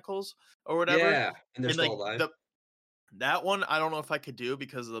octopus tentacles or whatever, Yeah, and they're and still like alive. the that one, I don't know if I could do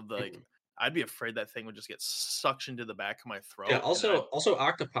because of like I'd be afraid that thing would just get suctioned to the back of my Yeah, throat, and also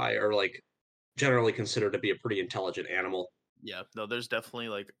octopi are, like, generally considered to be a pretty intelligent animal. yeah, no, there's definitely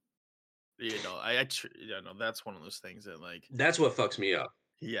like, yeah, no, that's one of those things that like, That's what fucks me up,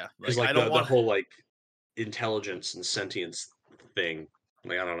 yeah, is, like I like, don't the want. whole, like, intelligence and sentience thing.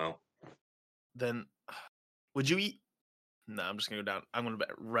 Like, I don't know. Then would you eat? No, I'm just gonna go down. I'm gonna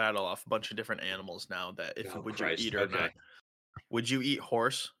rattle off a bunch of different animals now that if Oh, would you Christ, eat or okay. not? Would you eat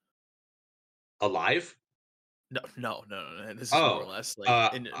horse? Alive? No, no, no, no, no. This is more or Oh, less like uh,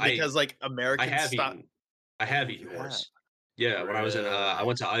 in I because like I American have stop. eaten I have Oh, eaten you have horse. Yeah, when I was in, I really?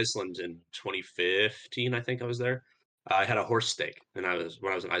 went to Iceland in 2015, I think I was there. I had a horse steak, and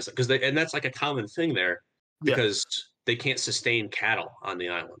when I was in Iceland, because and that's like a common thing there, Yeah. because they can't sustain cattle on the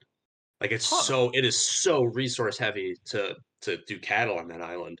island. Like Huh. it is so resource heavy to do cattle on that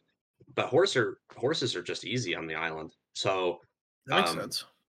island. But horses are just easy on the island. So, That makes um, sense.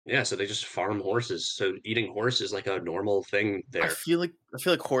 yeah, so they just farm horses. So eating horse is like a normal thing there. I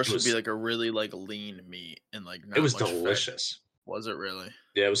feel like It horse would be was like a really like lean meat and like it not was much fat. delicious. Was it really?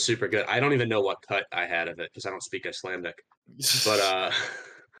 Yeah, it was super good. I don't even know what cut I had of it because I don't speak Icelandic. But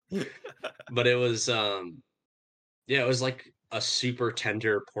but it was yeah, it was like a super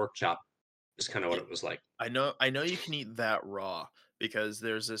tender pork chop is kind of what Yeah, it was like. I know you can eat that raw because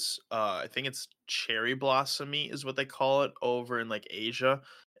there's this I think it's cherry blossom meat is what they call it over in like Asia,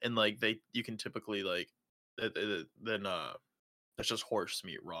 and like they you can typically like then it's just horse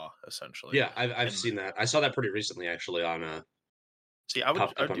meat raw essentially. Yeah, I've And seen that. I saw that pretty recently actually on see,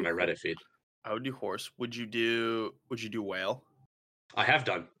 popped I up would on do my Reddit feed. I would do horse. Would you do whale? I have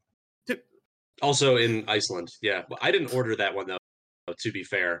done. Tip- Also in Iceland. Yeah. Well, I didn't order that one though, to be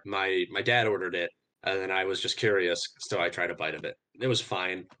fair. My dad ordered it and then I was just curious, so I tried a bite of it. It was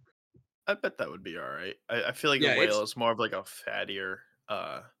fine. I bet that would be all right. I feel like a Yeah, whale is more of like a fattier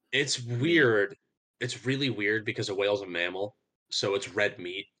it's meat. weird. It's really weird because a whale's a mammal, so it's red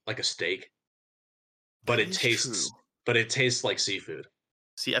meat, like a steak, but That is true. it tastes like seafood.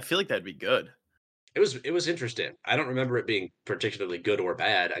 See, I feel like that'd be good. It was interesting. I don't remember it being particularly good or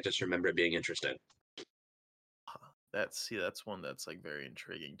bad. I just remember it being interesting. That's one that's like very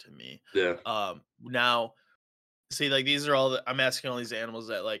intriguing to me. Yeah. Now see, like these are all I'm asking all these animals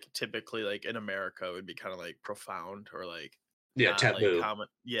that like typically like in America would be kind of like profound or like Yeah, not like taboo. common,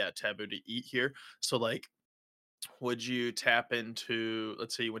 yeah, taboo to eat here. So like, would you tap into?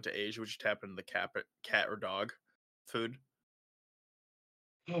 Let's say you went to Asia, would you tap into the cat or dog food?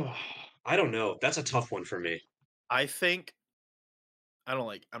 I don't know. That's a tough one for me. I think I don't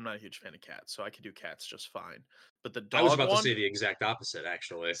like. I'm not a huge fan of cats, so I could do cats just fine. But the I was dog about to one, say the exact opposite,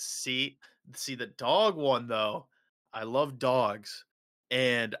 actually. see, see the dog one though. I love dogs,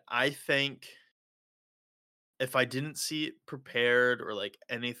 and I think if I didn't see it prepared or like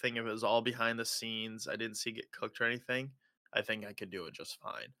anything, if it was all behind the scenes, I didn't see it get cooked or anything, I think I could do it just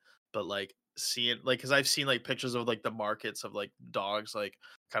fine. But like seeing like because I've seen like pictures of like the markets of like dogs like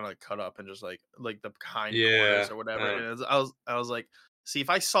kind of like cut up and just like the hind quarters Yeah. or whatever. And I was like, see if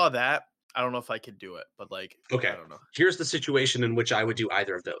I saw that, I don't know if I could do it, but like I Okay. don't know. Here's the situation in which I would do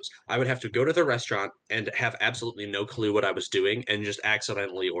either of those. I would have to go to the restaurant and have absolutely no clue what I was doing and just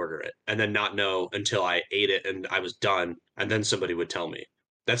accidentally order it and then not know until I ate it and I was done and then somebody would tell me.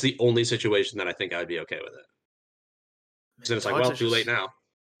 That's the only situation that I think I'd be okay with it. So Man, then it's like, dogs well, are too late just now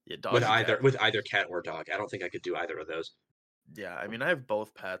yeah, dogs and cats. with either cat or dog. I don't think I could do either of those. Yeah, I mean I have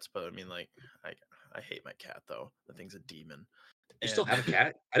both pets, but I mean like I I hate my cat though. The thing's a demon. You still And have a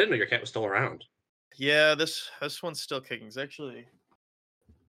cat? I didn't know your cat was still around. yeah, this one's still kicking. It's actually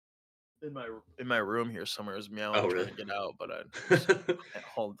in my room here somewhere. Is meowing, Oh, trying really? to get out, but I just can't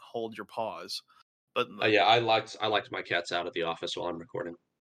hold your paws. But Yeah, I liked my cats out of the office while I'm recording.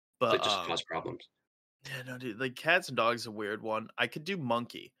 They but just cause problems. yeah, no, dude, like cats and dogs is a weird one. I could do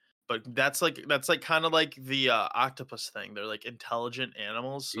monkey, but that's like kind of like the octopus thing. They're like intelligent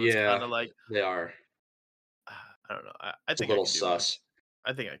animals, so it's kind Yeah, of like they are. I don't know. I It's a think I little could do monkey. sus.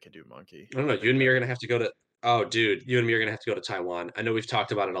 I think I could do monkey. I don't know. I You think and me that are gonna have to go to. Oh, dude, you and me are gonna have to go to Taiwan. I know we've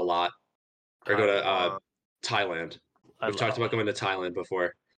talked about it a lot. Or go to Taiwan. Thailand. I We've talked love. about going to Thailand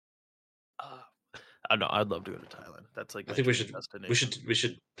before. Uh, I know. I'd love to go to Thailand. That's like I my think dream destination. we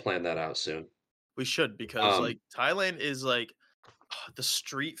should plan that out soon. We should because Um, like Thailand is like the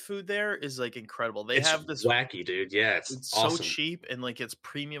street food there is like incredible. They it's have this wacky, dude. Yeah, it's it's so awesome. cheap and like it's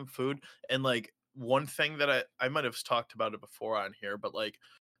premium food and like one thing that I might have talked about it before on here, but like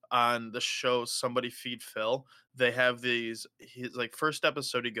on the show Somebody Feed Phil, they have these his like first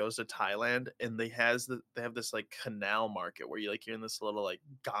episode he goes to Thailand and they have this like canal market where you're in this little like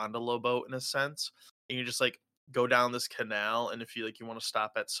gondola boat in a sense and you're just like go down this canal, and if you want to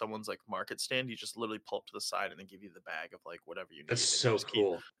stop at someone's like market stand, you just literally pull up to the side and then give you the bag of like whatever you That's need, and you so just keep.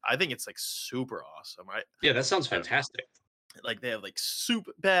 cool. I think it's like super awesome. Yeah, that sounds I fantastic. like they have like soup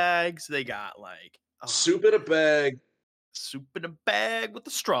bags. They got like Soup in a bag. soup in a bag with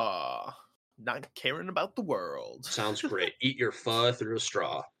a straw. Not caring about the world. Sounds great. Eat your pho through a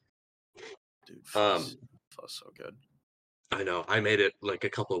straw. Dude, Um, pho's so good. I know. I made it like a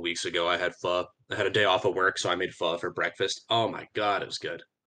couple of weeks ago. I had pho. I had a day off of work, so I made pho for breakfast. Oh my god, it was good.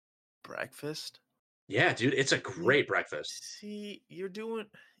 Breakfast? Yeah, dude, it's a You great breakfast. see, you do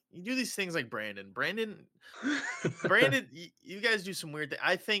these things like Brandon, you guys do some weird thing.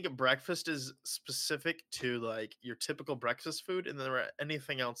 I think breakfast is specific to like your typical breakfast food, and then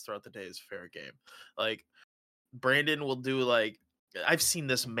anything else throughout the day is fair game. Like Brandon will do like I've seen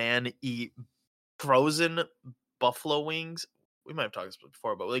this man eat frozen buffalo wings. We might have talked about this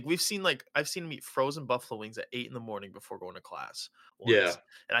before, but like I've seen him eat frozen buffalo wings at 8 in the morning before going to class Yeah. once,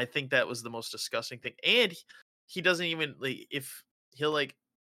 and I think that was the most disgusting thing. And he doesn't even like if he'll like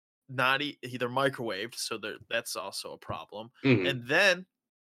not eat they're microwaved, so that's also a problem. Mhm. And then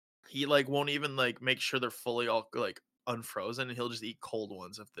he like won't even like make sure they're fully all like unfrozen, and he'll just eat cold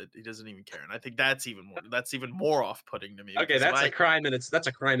ones he doesn't even care. And I think that's even more off-putting to me Okay, because if that's a I crime and that's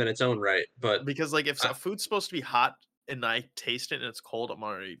a crime in its own right. But because like if I, a food's supposed to be hot and I taste it and it's cold, I'm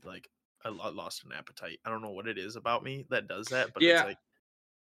already like lost an appetite. I don't know what it is about me that does that, but it's yeah, like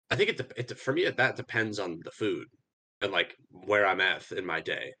I think for me that depends on the food and like where I'm at in my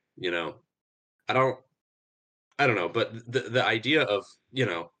day. I don't I don't know, but the idea of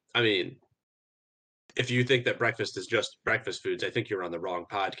I mean, if you think that breakfast is just breakfast foods, I think you're on the wrong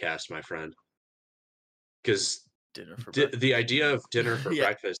podcast, my friend. Because dinner for the breakfast. idea of dinner for Yeah,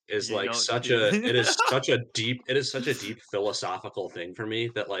 breakfast is you like know. it is such a deep philosophical thing for me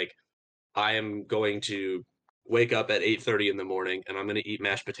that like I am going to wake up at 8:30 in the morning and I'm going to eat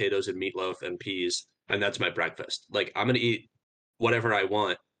mashed potatoes and meatloaf and peas and that's my breakfast. Like I'm going to eat whatever I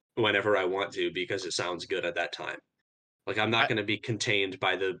want whenever I want to because it sounds good at that time. Like I'm not I going to be contained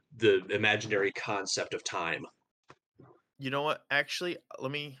by the imaginary concept of time. You know what? Actually,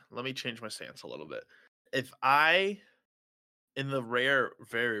 let me change my stance a little bit. If I in the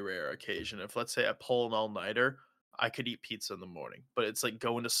very rare occasion, if let's say I pull an all-nighter, I could eat pizza in the morning. But it's like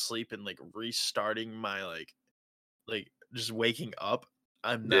going to sleep and like restarting my like just waking up.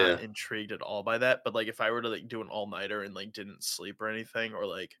 I'm not Yeah. intrigued at all by that. But like if I were to like do an all-nighter and like didn't sleep or anything, or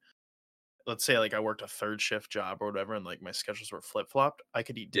like let's say like I worked a third shift job or whatever and like my schedules were flip-flopped, I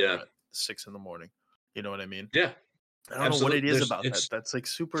could eat dinner Yeah. at 6 in the morning. You know what I mean? Yeah. I don't know what it Absolutely. is There's about that. it's That's like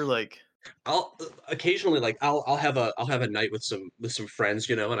super like I'll occasionally like I'll have a night with some friends,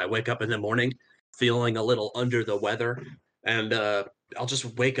 and I wake up in the morning feeling a little under the weather, and I'll just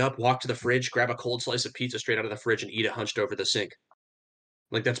wake up, walk to the fridge, grab a cold slice of pizza straight out of the fridge, and eat it hunched over the sink.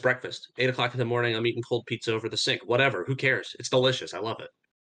 Like that's breakfast. 8 o'clock in the morning, I'm eating cold pizza over the sink. Whatever. Who cares? It's delicious. I love it.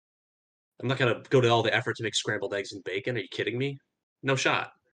 I'm not gonna go to all the effort to make scrambled eggs and bacon. Are you kidding me? No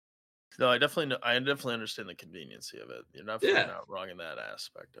shot. no, I definitely know, I definitely understand the conveniency of it. You're definitely Yeah. not wrong in that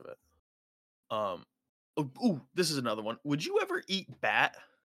aspect of it. Um ooh, this is another one. Would you ever eat bat?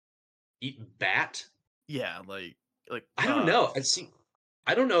 Eat bat? Yeah, like I don't know.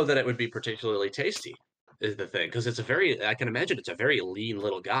 I don't know that it would be particularly tasty, is the thing, because I can imagine it's a very lean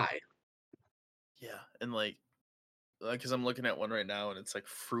little guy. yeah, and like cuz I'm looking at one right now and it's like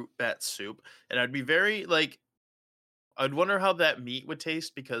fruit bat soup, and I'd be very like I'd wonder how that meat would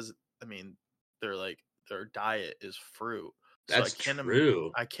taste because I mean, they're like their diet is fruit. So That's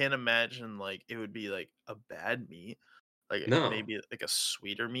true. I can't imagine like it would be like a bad meat. Like No. maybe like a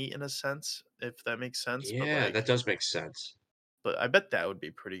sweeter meat in a sense, if that makes sense. Yeah, that does make sense. But I bet that would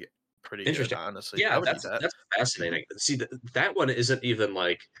be pretty good, Interesting. honestly. I Yeah, would eat that. that's fascinating. See, that one isn't even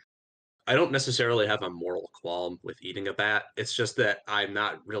like I don't necessarily have a moral qualm with eating a bat. It's just that I'm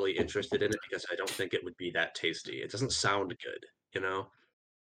not really interested in it because I don't think it would be that tasty. It doesn't sound good, you know?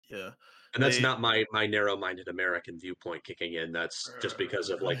 Yeah. And that's They not my narrow-minded American viewpoint kicking in. That's just because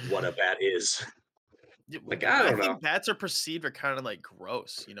of like what a bat is. Yeah, Like, I I don't know. think bats are perceived are kind of like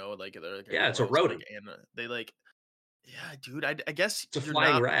gross, like they're like a Yeah, it's a gross like rodent. and they like yeah, dude. I guess It's a you're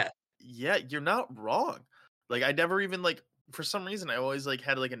flying not rat. yeah, you're not wrong. Like I never even like for some reason I always like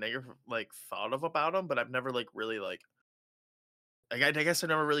had like a negative like thought of about them, but I've never like really like I guess I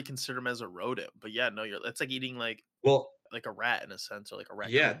never really considered them as a rodent. But yeah, no, you're it's like eating Well, like a rat in a sense or like a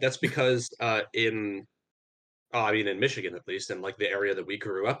yeah, raccoon. that's because I mean, in Michigan at least, in like the area that we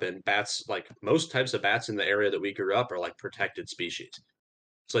grew up in, bats, like most types of bats in the area that we grew up, are like protected species.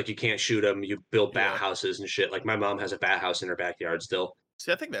 It's like you can't shoot them. You build bat Yeah. houses and shit. Like my mom has a bat house in her backyard still.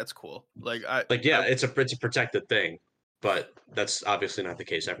 See, I think that's cool. Like I, Like, yeah, I it's a protected thing, but that's obviously not the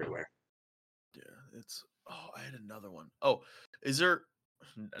case everywhere. yeah, it's. Oh, I had another one. Oh, is there?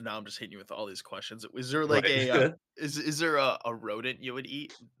 Now I'm just hitting you with all these questions. Is there like Right. a is there a rodent you would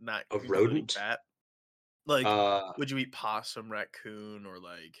eat, not A including rodent? bat? Like, Uh, would you eat possum, raccoon, or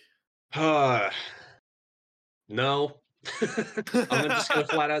like? uh no. Just gonna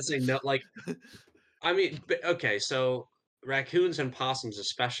flat out say no. Like, I mean, okay, so raccoons and possums,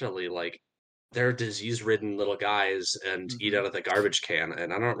 especially, like, they're disease-ridden little guys and eat Mhm. out of the garbage can,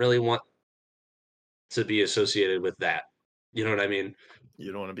 and I don't really want to be associated with that. You know what I mean?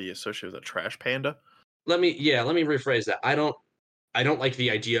 You don't want to be associated with a trash panda. Let me rephrase that. I don't like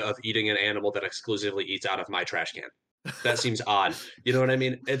the idea of eating an animal that exclusively eats out of my trash can. That seems odd. You know what I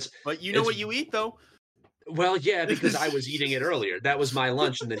mean? But you know It's what you eat though. well, yeah, because I was eating it earlier. That was my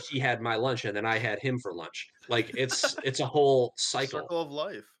lunch, and then he had my lunch, and then I had him for lunch. Like, it's a whole cycle. Circle of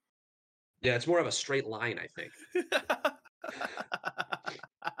life. Yeah, it's more of a straight line, I think.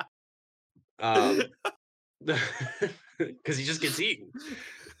 Um, because he just gets eaten.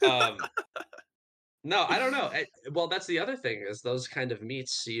 Um, no, I don't know. Well, that's the other thing is those kind of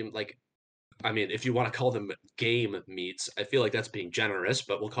meats seem like, I mean, if you want to call them game meats, I feel like that's being generous,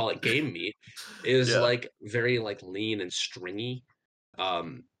 but we'll call it game meat, is Yeah. like very like lean and stringy.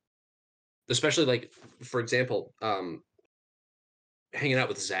 Um, especially like, for example, hanging out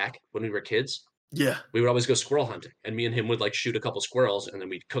with Zach when we were kids, Yeah. we would always go squirrel hunting, and me and him would like shoot a couple squirrels, and then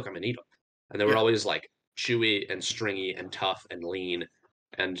we'd cook them and eat them, and they were Yeah. always like chewy and stringy and tough and lean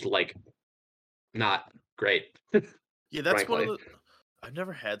and like not great, Yeah, that's one of frankly. the I've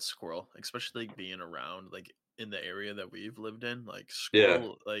never had squirrel, especially like being around like in the area that we've lived in. Like Yeah,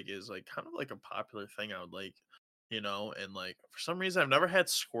 squirrel like is like kind of like a popular thing I would like, and like for some reason I've never had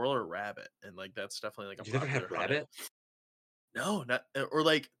squirrel or rabbit, and like that's definitely like a you never popular had hunting. rabbit? No, not or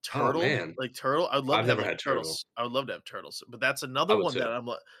like Oh turtle, man, like turtle. I would love I've to have never like had turtle. turtles. I would love to have turtles, but that's I another would one too.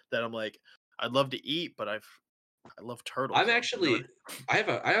 that I'm like I'd love to eat, but I love turtles I'm though. You know what actually I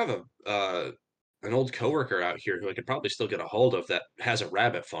have a an old coworker out here who I could probably still get a hold of that has a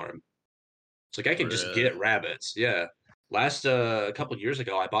rabbit farm. It's like I can just Really? get rabbits. Yeah. Last a couple years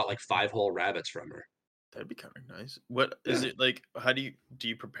ago, I bought like 5 whole rabbits from her. That'd be kind of nice. What is Yeah. it like? How do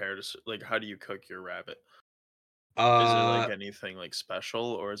you prepare to like? How do you cook your rabbit? Is there like Uh, anything like special,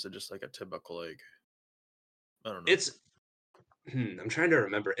 or is it just like a typical like I don't know? it's I'm trying to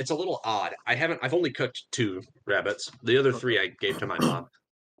remember. It's a little odd. I've only cooked 2 rabbits. The other Okay. 3 I gave to my mom.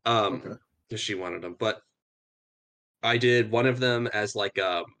 Okay. 'Cause she wanted them. But I did one of them as like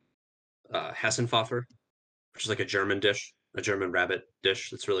Hessenpfeffer, which is like a German dish, a German rabbit dish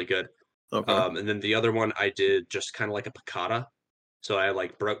that's really good. Okay. And then the other one I did just kind of like a piccata. So I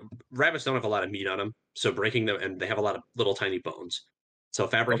like broke rabbits don't have a lot of meat on them, so breaking them and they have a lot of little tiny bones. So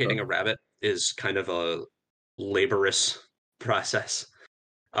Okay. fabricating a rabbit is kind of a laborious process.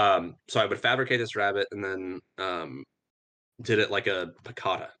 So I would fabricate this rabbit and then did it like a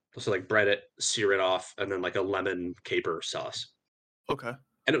piccata. So like bread it, sear it off, and then like a lemon caper sauce, Okay.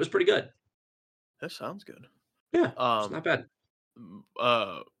 and it was pretty good. That sounds good. Yeah, it's Um. not bad. m-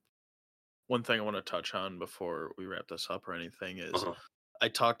 Uh. One thing I want to touch on before we wrap this up or anything is Uh-huh. I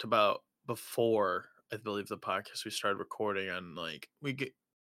talked about before I believe the podcast we started recording on like we get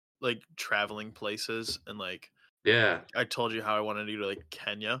like traveling places and like Yeah. I told you how I wanted to go to like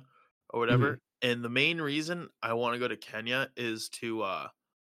Kenya or Mhm. whatever. And the main reason I want to go to Kenya is to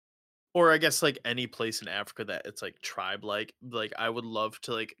or I guess like any place in Africa that it's like tribe like I would love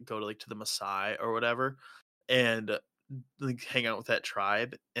to like go to like to the Maasai or whatever and like hang out with that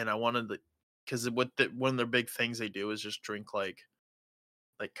tribe and I wanted to because one of their big things they do is just drink like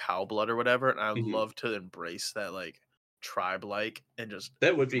cow blood or whatever and I would Mhm. love to embrace that like tribe like and just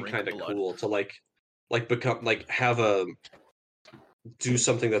That would be drink kind of blood. cool to like become like have a do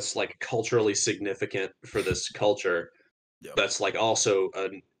something that's like culturally significant for this culture Yeah. that's like also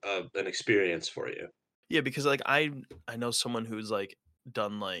an experience for you. Yeah, because like I know someone who's like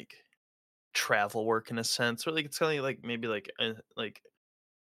done like travel work in a sense, or like it's kind of like maybe like a like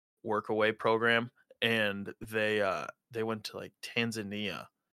work away program, and they went to like Tanzania,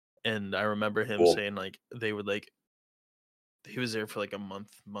 and I remember him Cool. saying like they would like he was there for like a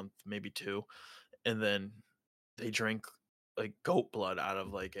month maybe two, and then they drank like goat blood out of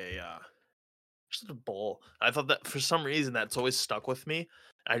like a just a bowl. I thought that for some reason that's always stuck with me.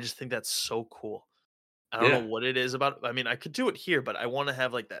 I just think that's so cool. I don't know Yeah. what it is about I mean, I could do it here, but I wanna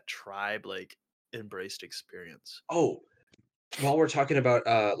have, like, that tribe, like, embraced experience. Oh, while we're talking about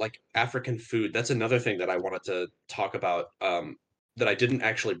like African food, that's another thing that I wanted to talk about that I didn't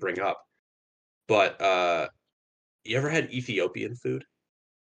actually bring up. But you ever had Ethiopian food?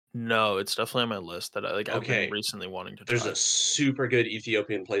 No, it's definitely on my list that I've been Okay, recently wanting to there's try. a super good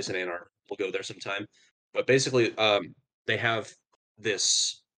Ethiopian place in Ann Arbor. We'll go there sometime. But basically, they have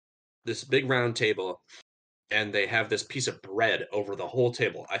this this big round table, and they have this piece of bread over the whole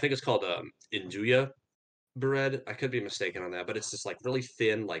table. I think it's called induja bread. I could be mistaken on that, but it's this like really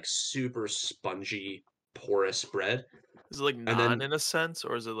thin, like super spongy, porous bread. Is it like And naan then in a sense,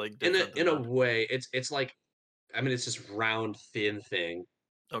 or is it like in different than a naan? way, it's like I mean, it's this round, thin thing.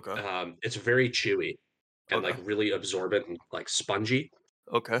 Okay. It's very chewy and like Okay. really absorbent and like spongy.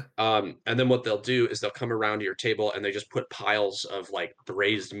 Okay. And then what they'll do is they'll come around to your table and they just put piles of like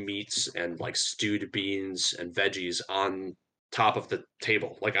braised meats and like stewed beans and veggies on top of the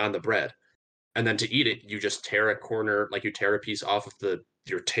table, like on the bread. And then to eat it, you just tear a corner, like you tear a piece off of the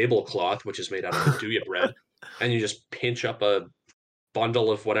your tablecloth, which is made out of induja bread, and you just pinch up a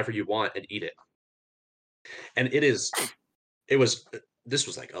bundle of whatever you want and eat it. And it was this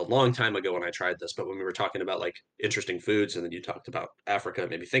was like a long time ago when I tried this, but when we were talking about like interesting foods, and then you talked about Africa, it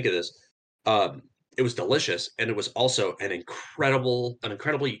made me think of this. Um, it was delicious, and it was also an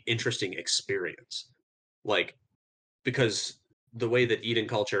incredibly interesting experience. Like because the way that eating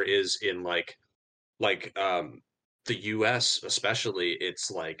culture is in like the US especially,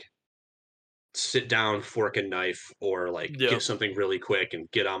 it's like sit down, fork and knife, or like Yeah. get something really quick and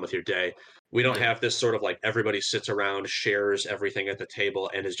get on with your day. We don't Yeah. have this sort of like everybody sits around, shares everything at the table,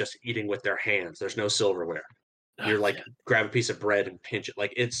 and is just eating with their hands. There's no silverware. You're like Yeah. grab a piece of bread and pinch it.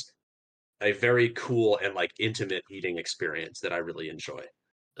 Like it's a very cool and like intimate eating experience that I really enjoy.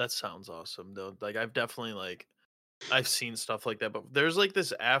 That sounds awesome though. Like I've definitely I've seen stuff like that, but there's like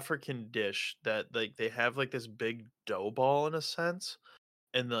this African dish that like they have like this big dough ball in a sense,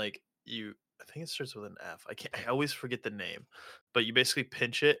 and like you, I think it starts with an F. I can't. I always forget the name, but you basically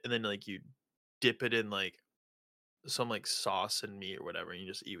pinch it and then like you dip it in like some like sauce and meat or whatever, and you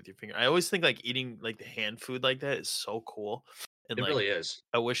just eat with your finger. I always think like eating like the hand food like that is so cool, and It like really is.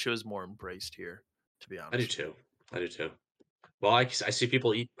 I wish it was more embraced here. To be I do honest with too. I do too. Well, I see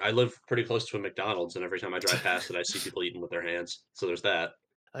people eat. I live pretty close to a McDonald's, and every time I you. drive past it, I see people eating with their hands. So there's that.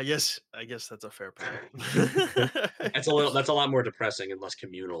 I guess that's a fair point. That's a lot more depressing and less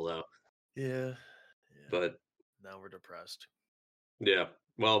communal though. Yeah, yeah. But Now we're depressed. yeah.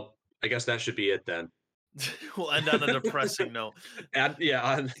 Well, I guess that should be it then. We'll end on a depressing note. And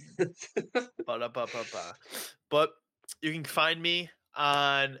yeah, Ba-da-ba-ba-ba. But you can find me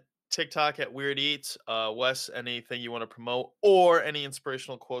on TikTok at Weird Eats. Wes, anything you want to promote or any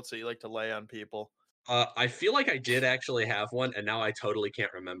inspirational quotes that you like to lay on people? I feel like I did actually have one, and now I totally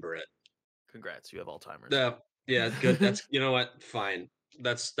can't remember it. Congrats, you have Alzheimer's. Yeah, yeah, good. That's you know what? Fine.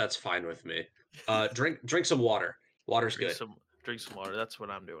 That's fine with me. Drink some water. Water's drink good. some drink some water. That's what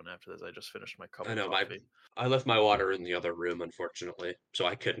I'm doing after this. I just finished my cup I of know coffee. I left my water in the other room, unfortunately, so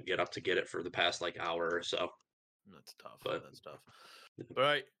I couldn't get up to get it for the past like hour or so. That's tough. But That's tough. All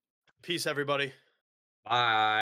right. Peace, everybody. bye.